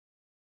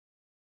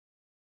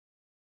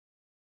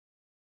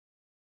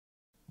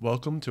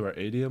Welcome to our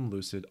ADM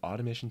Lucid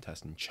automation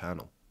testing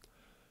channel.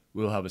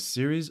 We will have a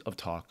series of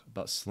talk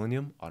about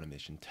Selenium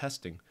automation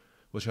testing,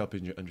 which will help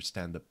you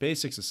understand the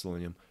basics of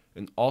Selenium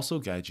and also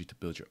guide you to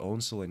build your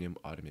own Selenium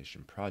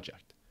automation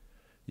project.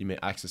 You may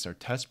access our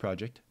test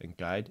project and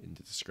guide in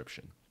the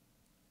description.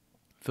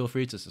 Feel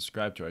free to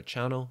subscribe to our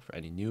channel for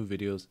any new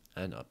videos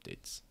and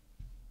updates.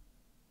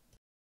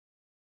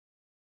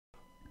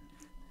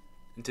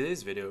 In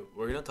today's video,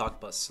 we're going to talk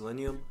about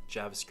Selenium,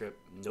 JavaScript,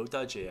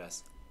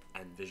 Node.js,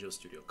 and Visual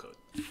Studio Code.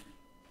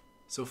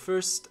 So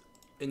first,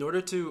 in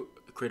order to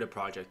create a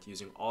project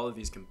using all of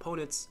these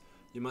components,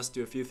 you must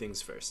do a few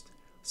things first.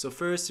 So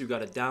first, you've got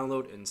to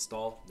download and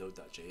install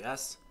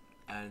Node.js.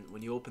 And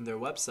when you open their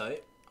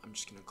website, I'm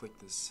just going to click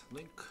this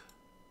link.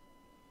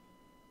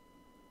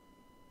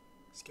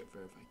 Skip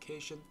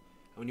verification.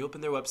 And when you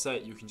open their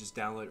website, you can just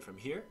download it from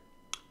here.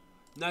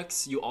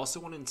 Next, you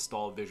also want to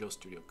install Visual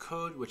Studio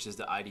Code, which is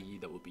the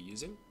IDE that we'll be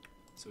using.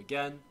 So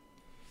again,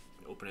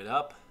 you can open it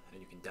up and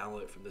you can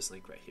download it from this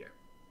link right here.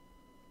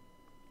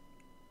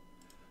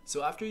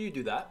 So after you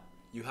do that,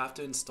 you have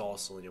to install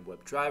Selenium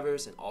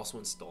WebDrivers and also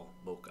install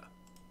Mocha.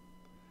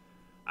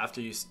 After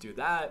you do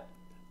that,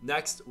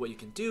 next what you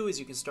can do is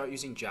you can start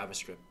using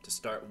JavaScript to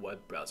start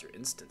web browser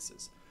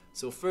instances.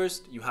 So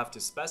first, you have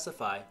to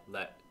specify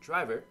let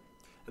driver,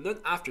 and then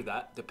after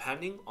that,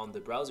 depending on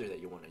the browser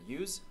that you want to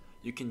use,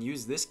 you can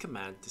use this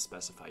command to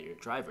specify your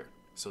driver.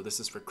 So this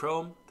is for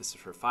Chrome, this is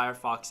for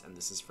Firefox, and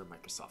this is for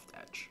Microsoft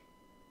Edge.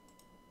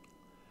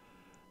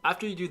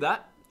 After you do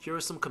that, here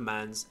are some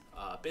commands,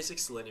 basic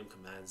Selenium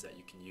commands that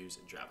you can use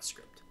in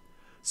JavaScript.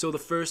 So the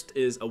first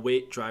is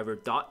await driver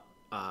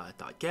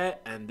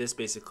 .get, and this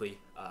basically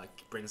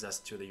brings us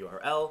to the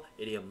URL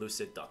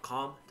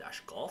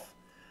admlucid.com/golf.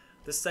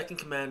 The second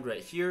command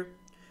right here,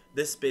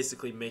 this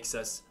basically makes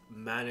us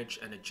manage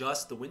and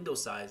adjust the window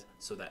size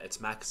so that it's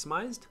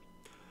maximized.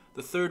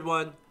 The third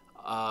one,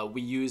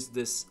 we use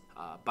this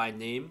by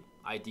name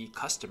ID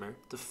customer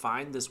to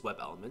find this web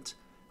element,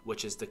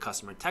 which is the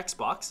customer text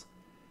box.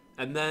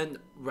 And then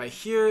right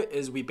here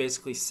is we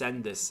basically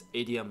send this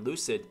ADM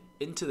Lucid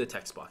into the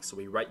text box. So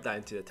we write that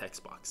into the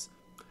text box.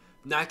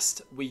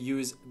 Next, we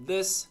use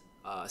this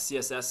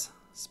CSS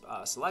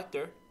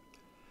selector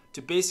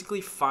to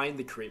basically find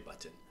the create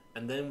button.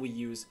 And then we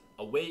use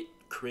await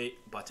create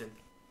button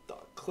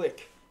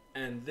 .click.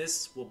 And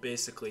this will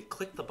basically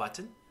click the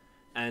button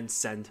and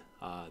send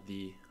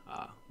the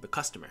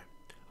customer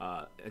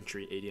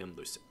entry ADM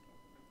Lucid.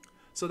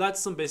 So that's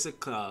some basic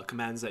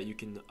commands that you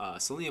can,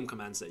 Selenium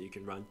commands that you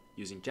can run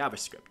using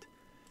JavaScript.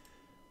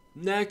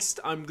 Next,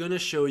 I'm going to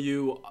show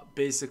you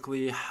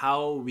basically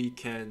how we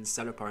can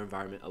set up our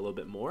environment a little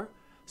bit more.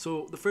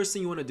 So the first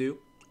thing you want to do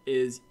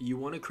is you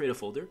want to create a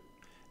folder,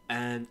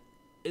 and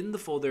in the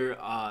folder,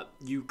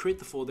 you create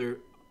the folder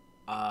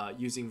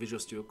using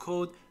Visual Studio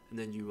Code, and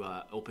then you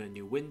open a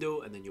new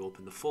window, and then you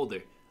open the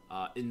folder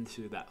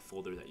into that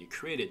folder that you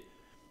created.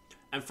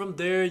 And from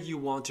there, you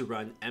want to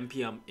run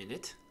npm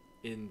init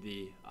in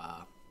the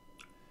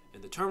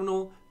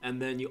terminal, and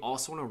then you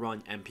also want to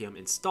run npm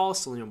install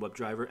Selenium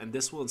WebDriver, and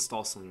this will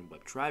install Selenium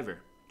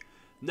WebDriver.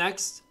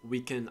 Next, we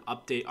can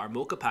update our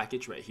Mocha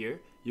package right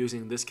here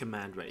using this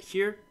command right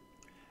here,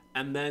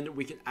 and then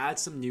we can add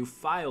some new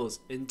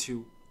files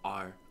into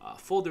our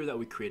folder that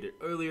we created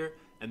earlier,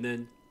 and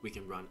then we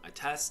can run a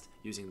test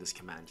using this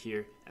command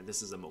here, and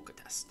this is a Mocha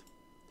test.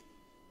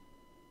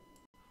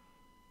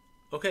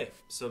 Okay,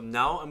 so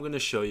now I'm going to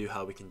show you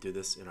how we can do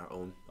this in our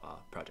own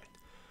project.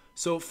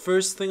 So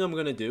first thing I'm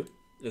going to do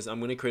is I'm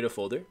going to create a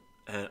folder,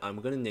 and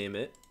I'm going to name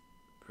it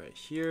right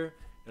here,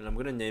 and I'm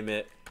going to name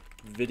it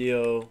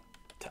video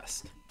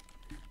test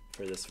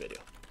for this video.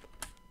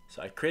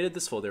 So I created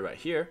this folder right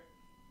here.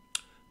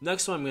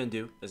 Next, what I'm going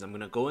to do is I'm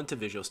going to go into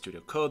Visual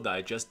Studio Code that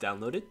I just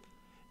downloaded,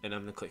 and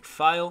I'm going to click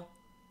File,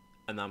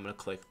 and I'm going to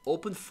click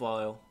Open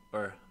File,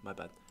 or my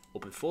bad,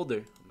 Open Folder.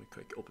 I'm going to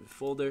click Open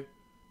Folder,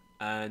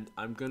 and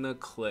I'm going to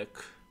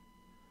click,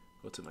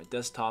 go to my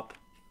desktop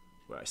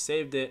where I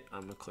saved it.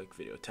 I'm going to click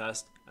Video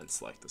Test and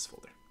select this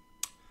folder.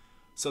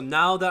 So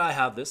now that I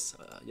have this,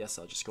 yes,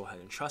 I'll just go ahead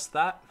and trust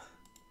that.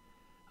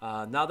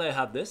 Now that I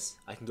have this,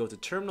 I can go to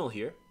Terminal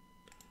here.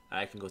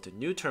 I can go to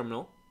New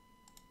Terminal,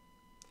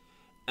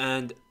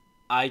 and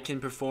I can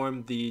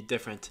perform the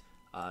different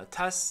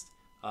tests,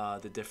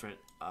 the different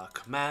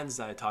commands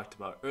that I talked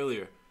about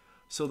earlier.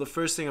 So the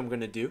first thing I'm going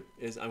to do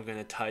is I'm going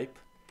to type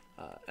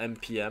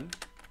npm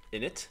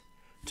init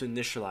to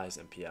initialize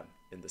npm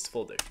in this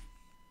folder.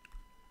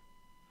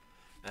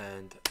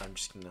 And I'm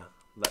just going to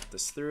let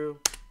this through.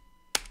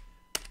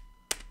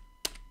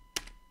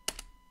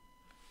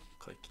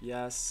 Click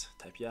yes,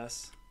 type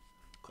yes,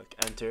 click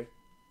enter,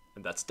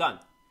 and that's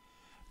done.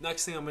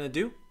 Next thing I'm going to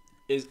do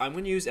is I'm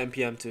going to use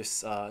npm to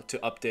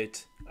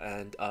update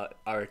and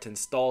or to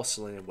install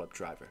Selenium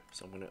WebDriver.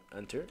 So I'm going to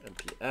enter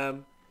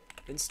npm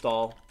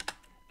install,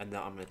 and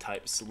now I'm going to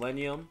type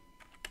Selenium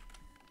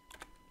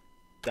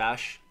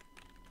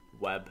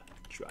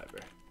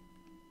 -WebDriver,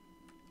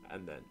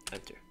 and then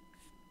enter.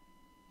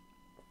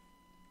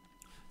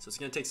 So it's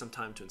going to take some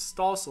time to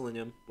install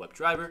Selenium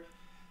WebDriver,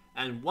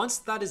 And once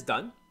that is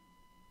done,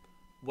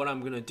 what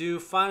I'm gonna do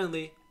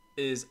finally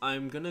is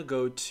I'm gonna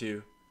go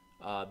to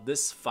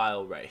this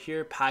file right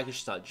here,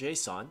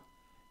 package.json,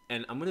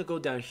 and I'm gonna go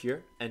down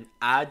here and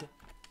add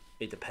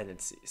a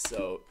dependency.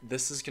 So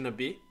this is gonna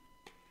be,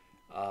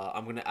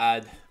 I'm gonna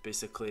add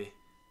basically,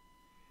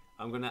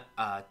 I'm gonna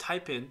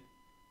type in,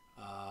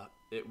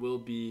 it will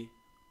be,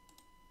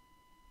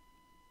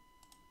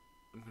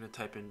 I'm gonna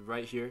type in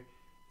right here,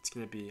 it's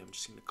gonna be, I'm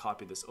just gonna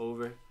copy this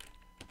over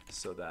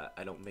so that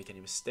I don't make any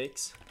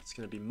mistakes. It's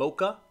gonna be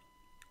Mocha,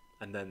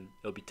 and then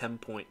it'll be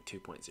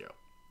 10.2.0,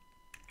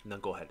 and then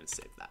go ahead and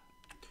save that.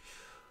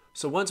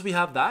 So once we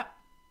have that,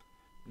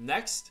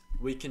 next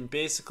we can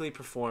basically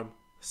perform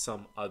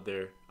some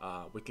other,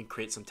 we can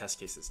create some test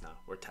cases now,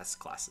 or test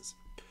classes.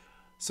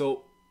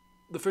 So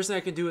the first thing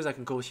I can do is I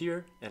can go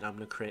here and I'm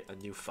gonna create a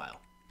new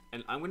file,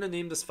 and I'm gonna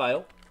name this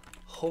file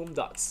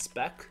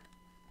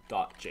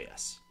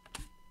home.spec.js,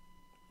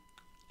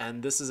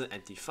 and this is an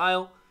empty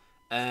file,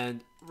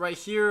 and right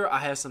here I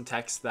have some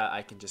text that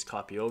I can just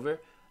copy over,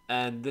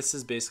 and this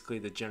is basically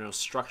the general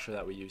structure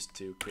that we use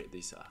to create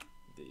these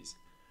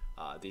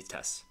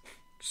tests.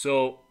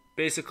 So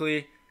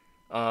basically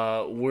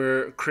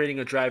we're creating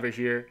a driver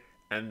here,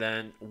 and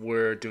then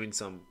we're doing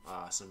some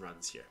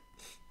runs here.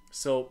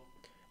 So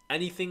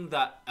anything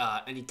that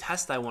any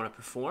test I want to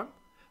perform,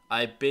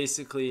 I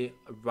basically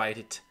write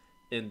it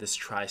in this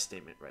try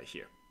statement right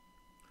here.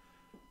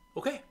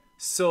 Okay,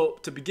 so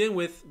to begin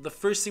with, the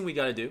first thing we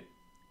got to do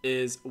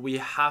is we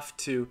have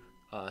to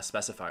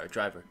specify our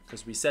driver,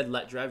 because we said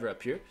let driver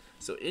up here.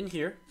 So in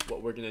here,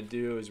 what we're gonna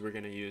do is we're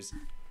gonna use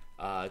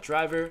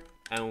driver,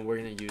 and we're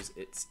gonna use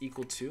it's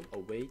equal to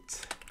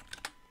await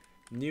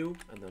new,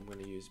 and then I'm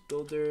gonna use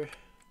builder,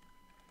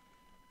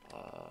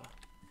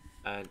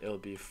 and it'll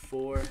be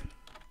for,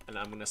 and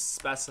I'm gonna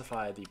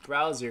specify the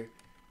browser.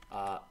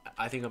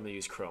 I think I'm gonna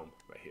use Chrome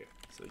right here.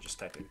 So just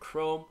type in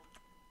Chrome,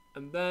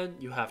 and then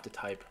you have to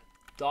type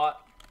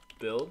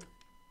 .build,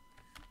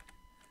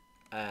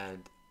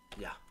 and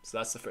yeah, so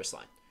that's the first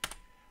line.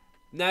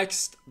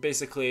 Next,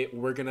 basically,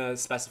 we're gonna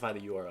specify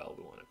the URL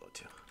we want to go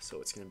to. So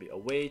it's gonna be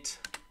await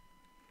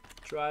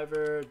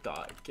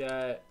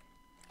driver.get,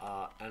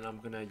 and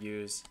I'm gonna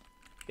use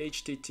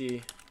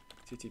https,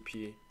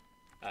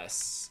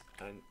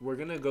 and we're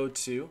gonna go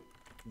to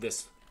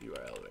this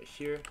URL right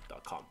here,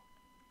 .com/.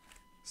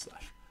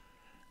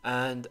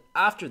 And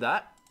after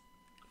that,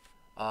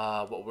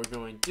 what we're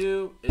going to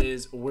do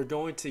is we're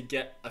going to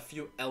get a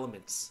few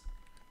elements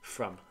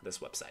from this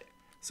website.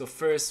 So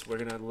first, we're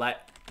gonna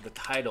let the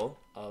title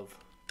of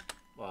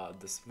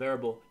this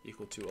variable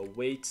equal to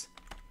await,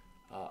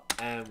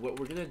 and what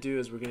we're gonna do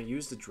is we're gonna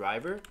use the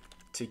driver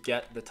to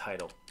get the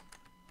title.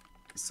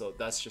 So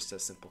that's just a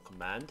simple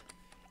command,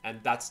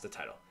 and that's the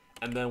title.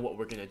 And then what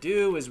we're gonna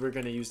do is we're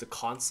gonna use the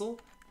console,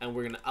 and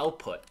we're gonna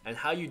output. And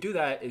how you do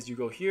that is you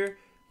go here,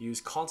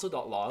 use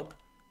console.log,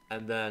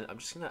 and then I'm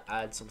just gonna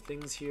add some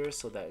things here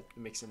so that it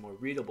makes it more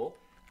readable.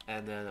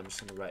 And then I'm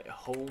just gonna write a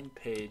home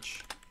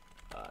page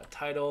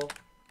title,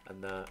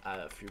 and then add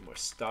a few more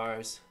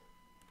stars,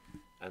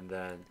 and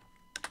then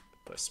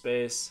put a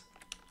space,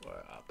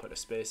 or put a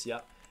space,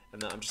 yeah.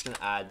 And then I'm just gonna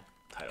add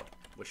title,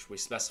 which we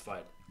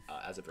specified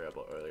as a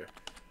variable earlier.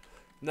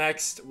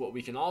 Next, what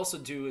we can also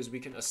do is we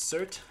can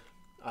assert,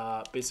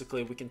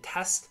 basically we can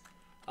test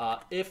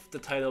if the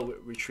title we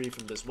retrieve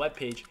from this web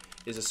page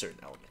is a certain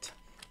element.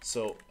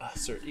 So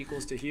assert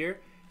equals to here,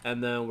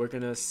 and then we're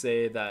gonna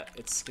say that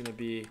it's gonna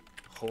be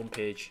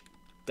homepage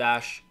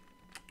dash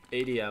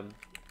ADM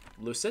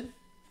lucid.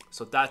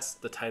 So that's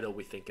the title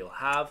we think it'll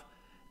have,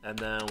 and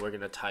then we're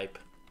gonna type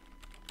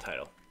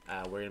title.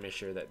 We're gonna make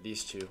sure that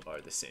these two are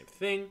the same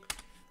thing.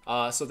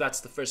 So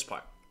that's the first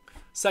part.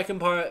 Second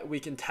part we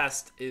can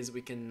test is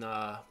we can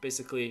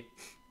basically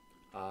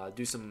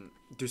do some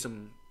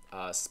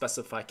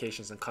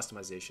specifications and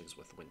customizations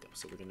with Windows.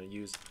 So we're gonna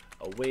use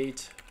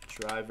await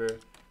driver,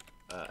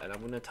 and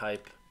I'm gonna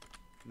type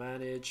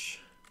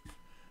manage.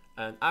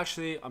 And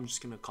actually, I'm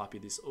just gonna copy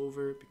this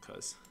over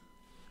because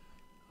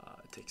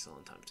it takes a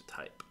long time to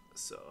type.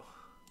 So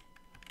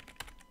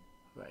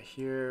right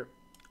here,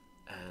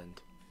 and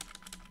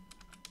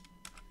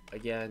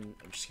again,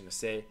 I'm just gonna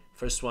say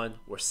first one,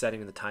 we're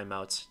setting the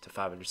timeouts to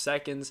 500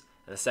 seconds,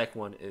 and the second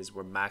one is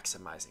we're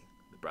maximizing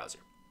the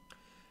browser.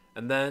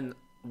 And then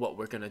what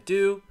we're gonna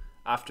do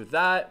after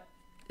that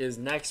is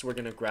next we're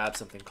gonna grab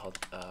something called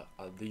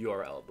the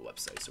URL of the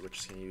website. So we're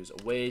just gonna use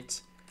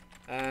await,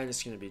 and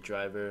it's gonna be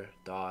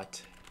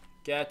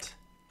driver.get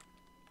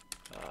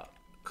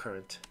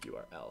current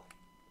URL,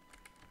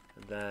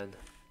 and then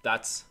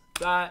that's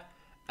that.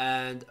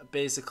 And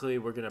basically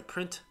we're gonna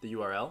print the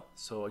URL.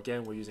 So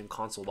again, we're using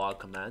console log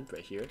command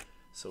right here.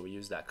 So we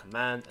use that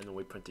command, and then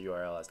we print the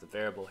URL as the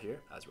variable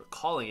here as we're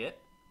calling it.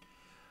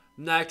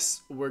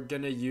 Next, we're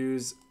gonna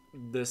use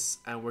this,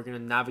 and we're gonna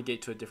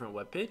navigate to a different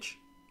web page.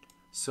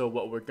 So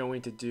what we're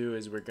going to do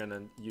is we're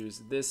gonna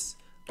use this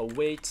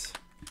await,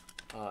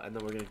 and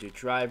then we're gonna do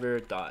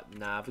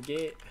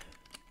driver.navigate,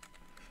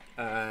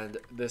 and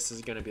this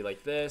is gonna be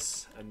like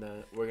this, and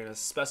then we're gonna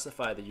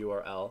specify the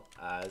URL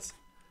as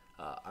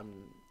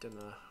I'm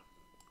gonna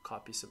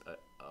copy some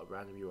a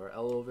random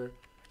URL over,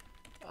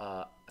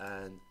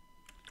 and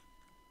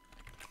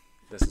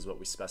this is what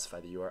we specify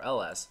the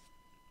URL as.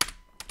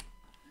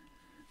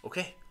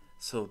 Okay,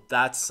 so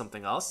that's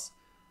something else.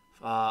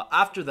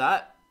 After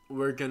that,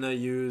 we're gonna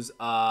use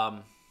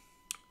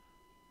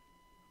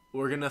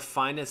we're gonna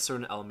find a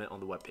certain element on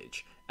the web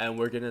page, and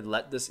we're gonna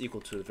let this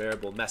equal to a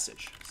variable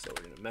message. So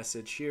we're gonna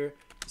message here,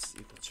 this is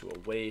equal to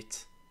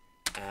await,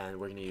 and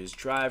we're gonna use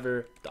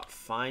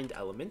driver.find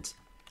element.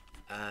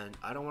 And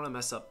I don't want to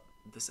mess up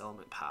this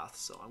element path,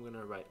 so I'm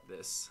gonna write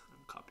this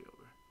and copy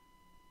over.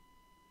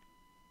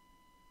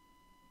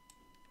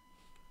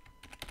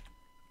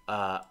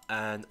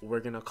 And we're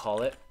gonna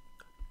call it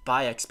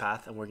by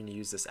XPath, and we're gonna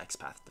use this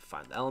XPath to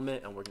find the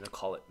element, and we're gonna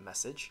call it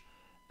message.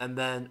 And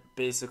then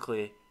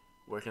basically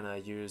we're gonna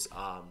use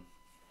some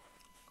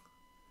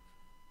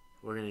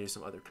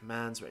other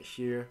commands right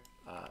here.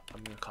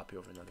 I'm gonna copy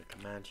over another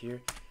command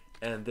here,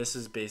 and this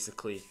is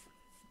basically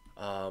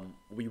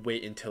we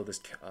wait until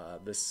this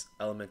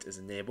element is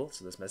enabled,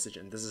 so this message,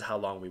 and this is how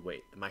long we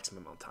wait, the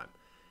maximum amount of time.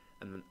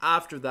 And then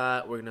after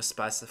that, we're gonna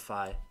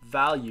specify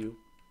value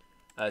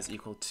as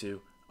equal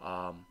to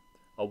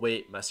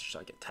await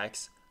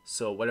message.getText.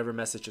 So whatever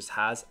message just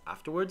has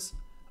afterwards,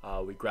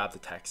 we grab the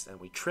text and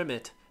we trim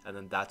it, and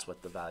then that's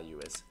what the value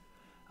is.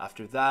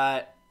 After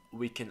that,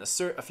 we can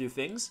assert a few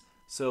things.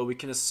 So we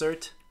can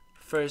assert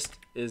first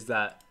is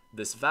that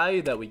this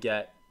value that we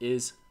get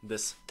is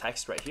this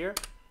text right here,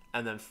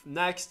 and then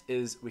next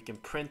is we can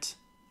print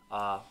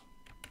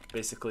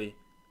basically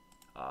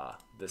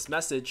this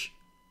message,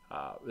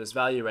 this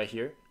value right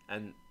here,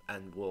 and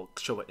we'll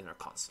show it in our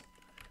console.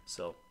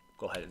 So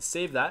go ahead and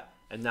save that.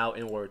 And now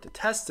in order to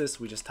test this,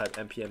 we just type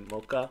npm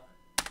mocha,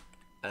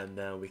 and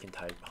then we can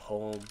type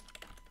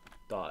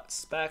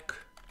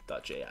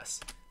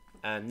home.spec.js.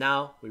 And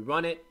now we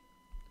run it,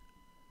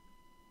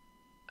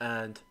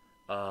 and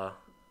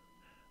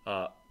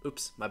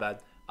oops, my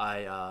bad.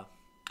 I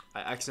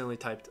accidentally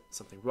typed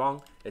something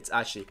wrong. It's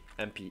actually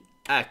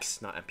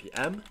npx, not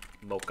npm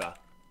mocha,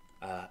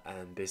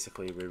 and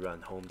basically we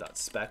run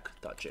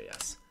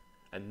home.spec.js,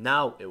 and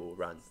now it will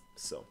run.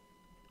 So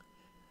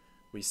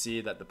we see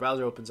that the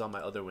browser opens on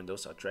my other window,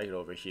 so I'll drag it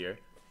over here,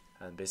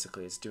 and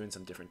basically it's doing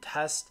some different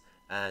tests,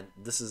 and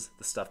this is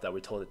the stuff that we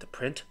told it to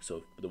print.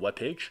 So the web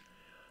page,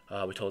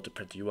 we told it to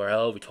print the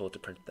URL, we told it to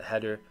print the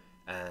header,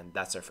 and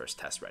that's our first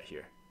test right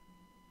here.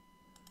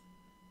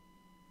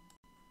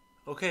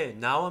 Okay,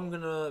 now I'm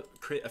gonna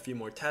create a few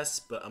more tests,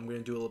 but I'm gonna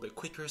do a little bit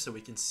quicker so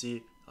we can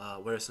see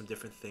what are some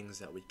different things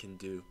that we can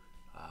do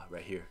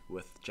right here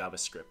with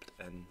JavaScript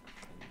and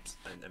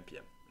npm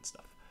and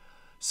stuff.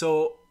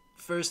 So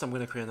first, I'm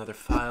gonna create another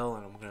file,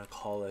 and I'm gonna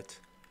call it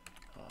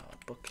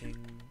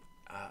booking.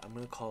 I'm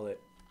gonna call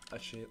it,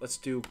 actually, let's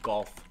do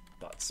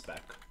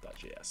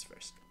golf.spec.js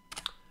first.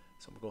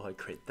 So I'm gonna go ahead and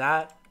create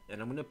that,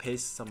 and I'm gonna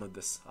paste some of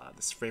this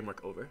this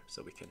framework over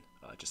so we can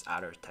just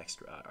add our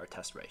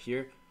test right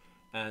here.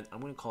 And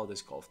I'm gonna call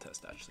this golf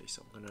test actually.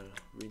 So I'm gonna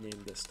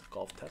rename this to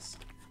golf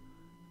test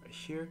right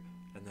here,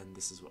 and then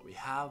this is what we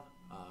have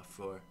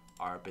for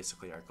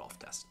basically our golf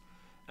test.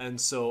 And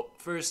so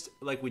first,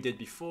 like we did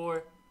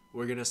before,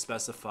 we're gonna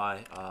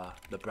specify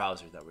the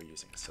browser that we're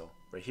using. So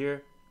right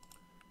here,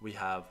 we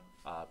have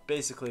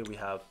basically we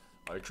have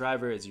our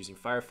driver is using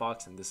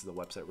Firefox, and this is the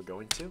website we're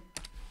going to.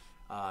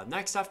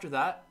 Next, after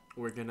that,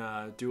 we're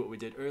gonna do what we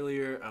did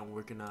earlier, and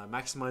we're gonna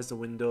maximize the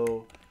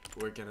window.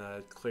 We're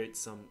gonna create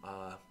some.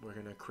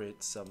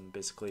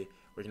 Basically,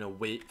 we're gonna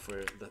wait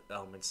for the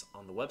elements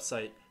on the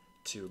website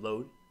to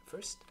load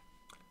first,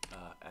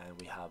 and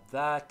we have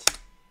that.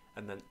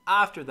 And then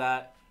after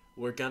that,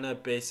 we're gonna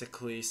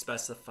basically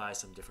specify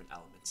some different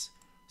elements.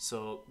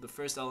 So the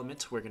first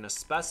element we're gonna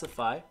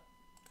specify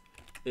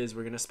is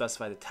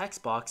the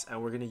text box,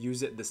 and we're gonna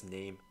use this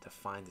name to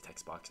find the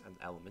text box and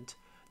element.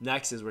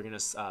 Next is we're gonna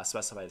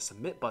specify the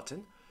submit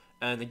button,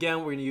 and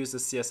again we're gonna use the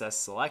CSS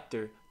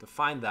selector to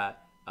find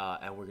that,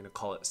 and we're gonna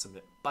call it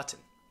submit button.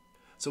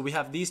 So we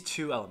have these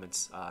two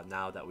elements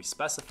now that we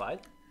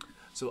specified.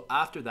 So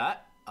after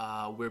that,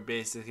 we're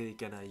basically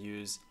gonna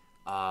use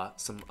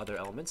some other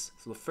elements.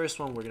 So the first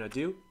one we're gonna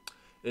do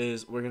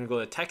is we're gonna go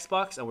to text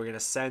box, and we're gonna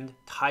send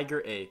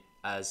tiger A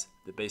as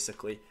the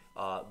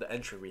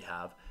entry we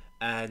have,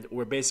 and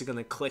we're basically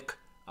gonna click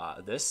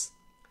this,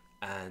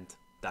 and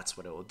that's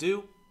what it will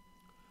do,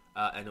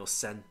 and it'll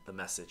send the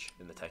message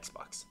in the text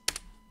box.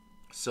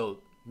 So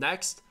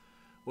next,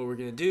 what we're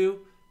gonna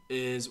do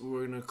is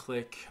we're gonna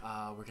click,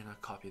 we're gonna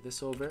copy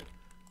this over,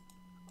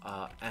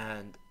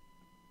 and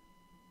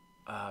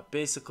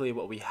basically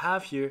what we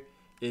have here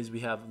is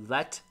we have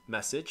let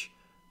message,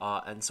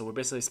 and so we're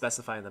basically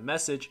specifying the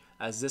message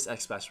as this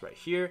XPath right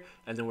here,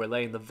 and then we're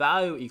letting the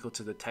value equal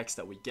to the text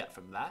that we get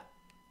from that.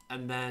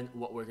 And then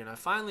what we're gonna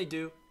finally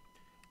do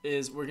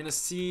is we're gonna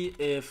see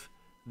if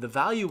the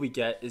value we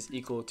get is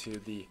equal to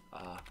the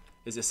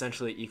is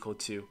essentially equal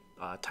to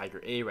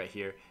tiger A right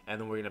here,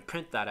 and then we're gonna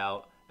print that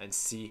out and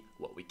see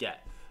what we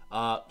get.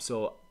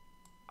 So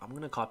I'm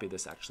gonna copy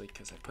this actually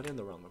because I put it in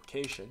the wrong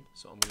location,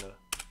 so I'm gonna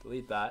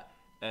delete that,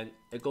 and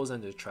it goes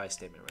under the try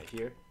statement right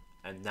here,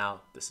 and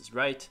now this is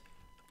right.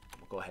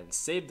 go ahead and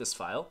save this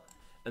file.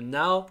 And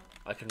now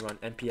I can run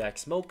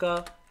npx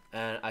mocha,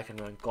 and I can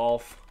run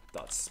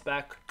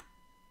golf.spec,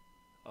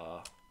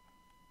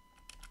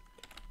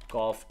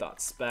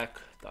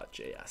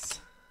 golf.spec.js.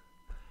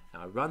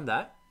 Now I run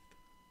that.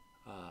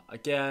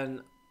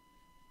 Again,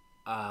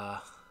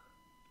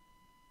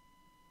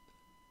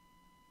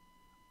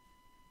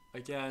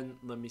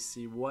 let me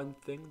see one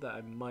thing that I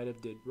might have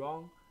did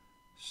wrong.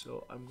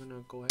 So I'm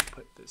gonna go ahead and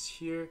put this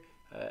here,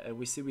 and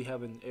we see we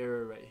have an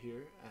error right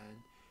here,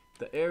 and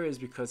the error is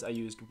because I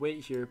used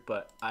wait here,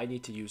 but I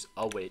need to use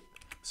await.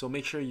 So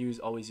make sure you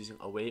always using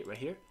await right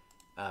here,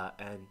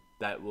 and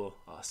that will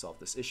solve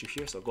this issue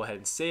here. So go ahead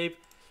and save,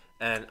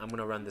 and I'm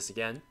gonna run this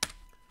again,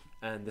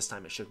 and this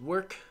time it should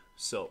work.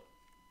 So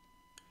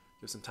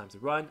give some time to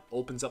run.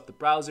 Opens up the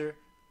browser.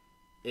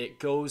 It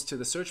goes to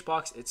the search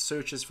box. It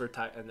searches for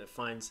and it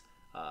finds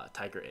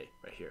Tiger A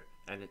right here,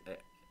 and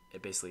it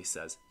basically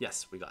says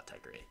yes, we got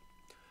Tiger A.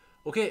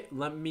 Okay,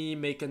 let me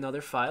make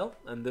another file,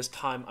 and this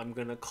time I'm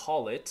gonna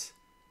call it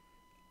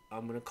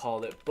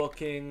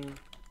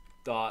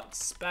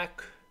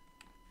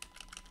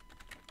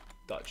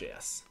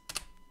booking.spec.js.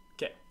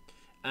 Okay,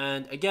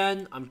 and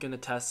again, I'm gonna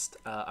test.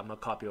 I'm gonna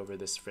copy over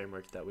this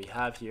framework that we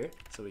have here,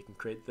 so we can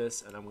create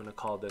this, and I'm gonna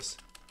call this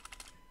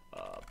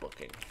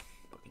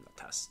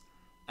booking.test.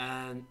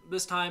 And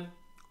this time,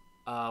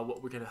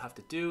 what we're gonna have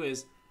to do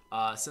is,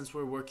 since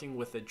we're working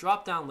with a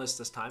drop-down list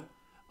this time,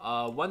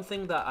 one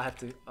thing that I have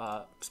to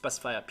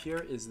specify up here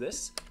is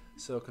this.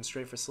 So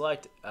constraint for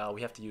select,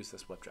 we have to use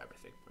this WebDriver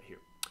thing right here.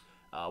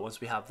 Once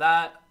we have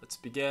that, let's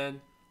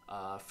begin.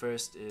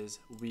 First is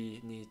we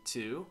need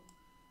to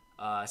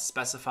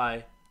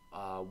specify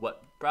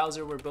what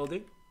browser we're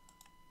building.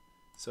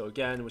 So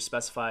again, we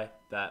specify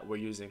that we're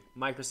using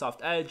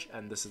Microsoft Edge,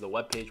 and this is the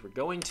web page we're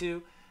going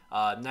to.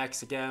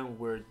 Next, again,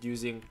 we're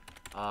using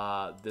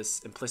this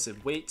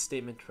implicit wait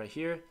statement right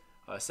here,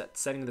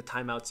 setting the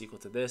timeouts equal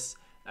to this,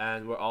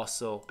 and we're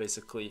also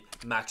basically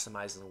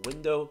maximizing the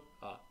window.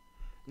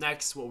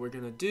 Next, what we're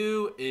gonna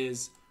do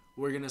is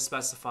we're gonna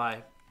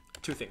specify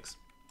two things.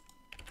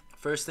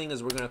 First thing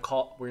is we're gonna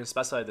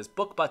specify this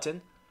book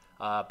button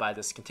by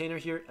this container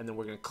here, and then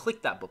we're gonna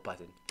click that book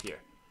button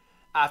here.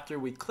 After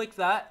we click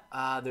that,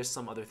 there's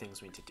some other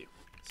things we need to do.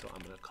 So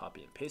I'm gonna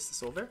copy and paste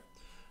this over.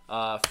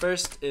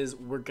 First is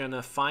we're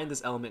gonna find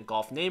this element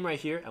golf name right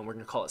here, and we're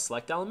gonna call it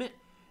select element,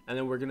 and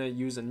then we're gonna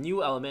use a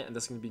new element, and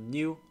this is gonna be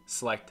new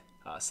select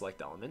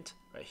element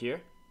right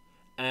here,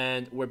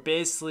 and we're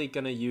basically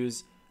gonna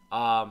use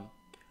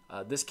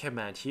this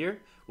command here,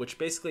 which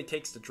basically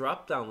takes the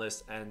drop down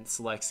list and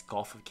selects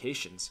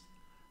golfifications.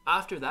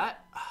 After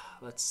that,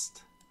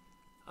 let's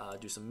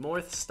do some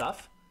more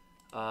stuff.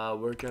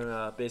 We're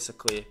gonna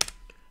basically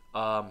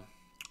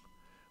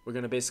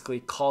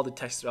call the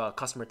text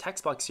customer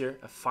text box here,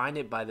 find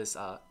it by this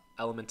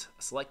element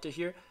selector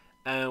here,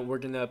 and we're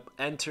gonna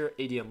enter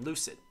ADM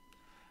Lucid.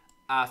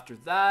 After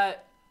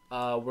that,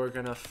 we're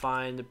gonna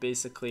find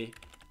basically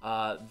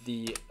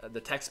the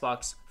text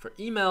box for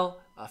email,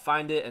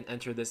 find it and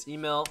enter this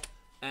email,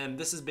 and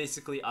this is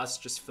basically us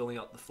just filling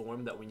out the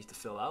form that we need to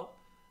fill out.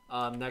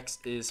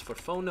 Next is for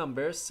phone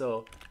number,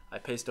 so I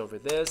paste over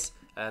this,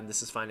 and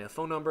this is finding a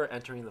phone number,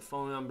 entering the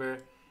phone number,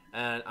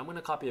 and I'm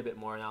gonna copy a bit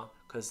more now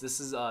because this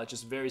is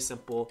just very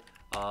simple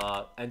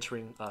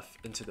entering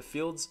into the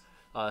fields.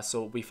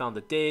 So we found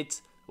the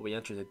date, we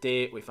enter the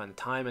date, we find the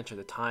time, enter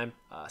the time,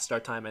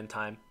 start time, end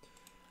time.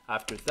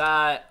 After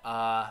that,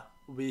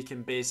 we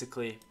can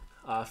basically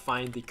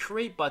find the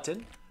create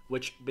button,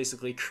 which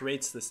basically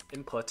creates this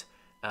input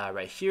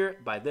right here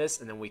by this,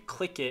 and then we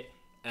click it,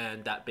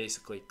 and that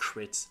basically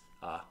creates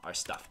our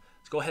stuff.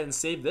 Let's go ahead and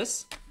save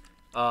this.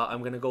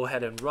 I'm gonna go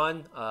ahead and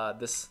run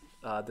this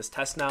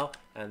test now,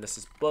 and this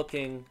is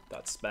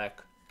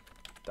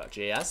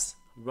booking.spec.js.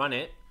 Run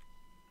it.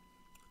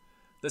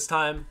 This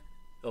time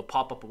it'll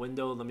pop up a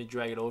window. Let me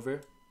drag it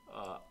over.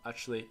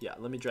 Actually, yeah,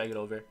 let me drag it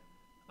over.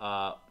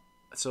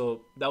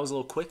 So that was a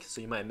little quick,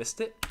 so you might have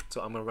missed it.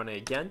 So I'm gonna run it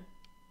again.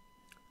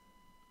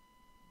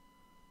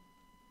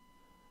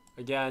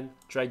 Again,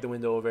 drag the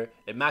window over.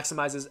 It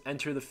maximizes,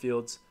 enter the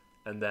fields,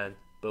 and then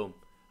boom,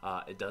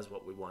 it does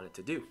what we want it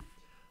to do.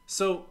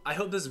 So I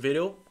hope this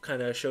video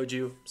kind of showed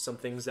you some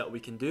things that we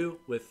can do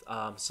with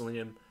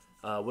Selenium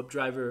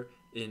WebDriver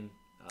in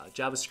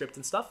JavaScript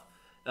and stuff.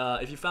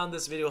 If you found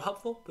this video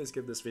helpful, please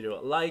give this video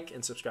a like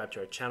and subscribe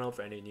to our channel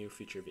for any new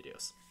future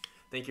videos.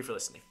 Thank you for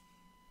listening.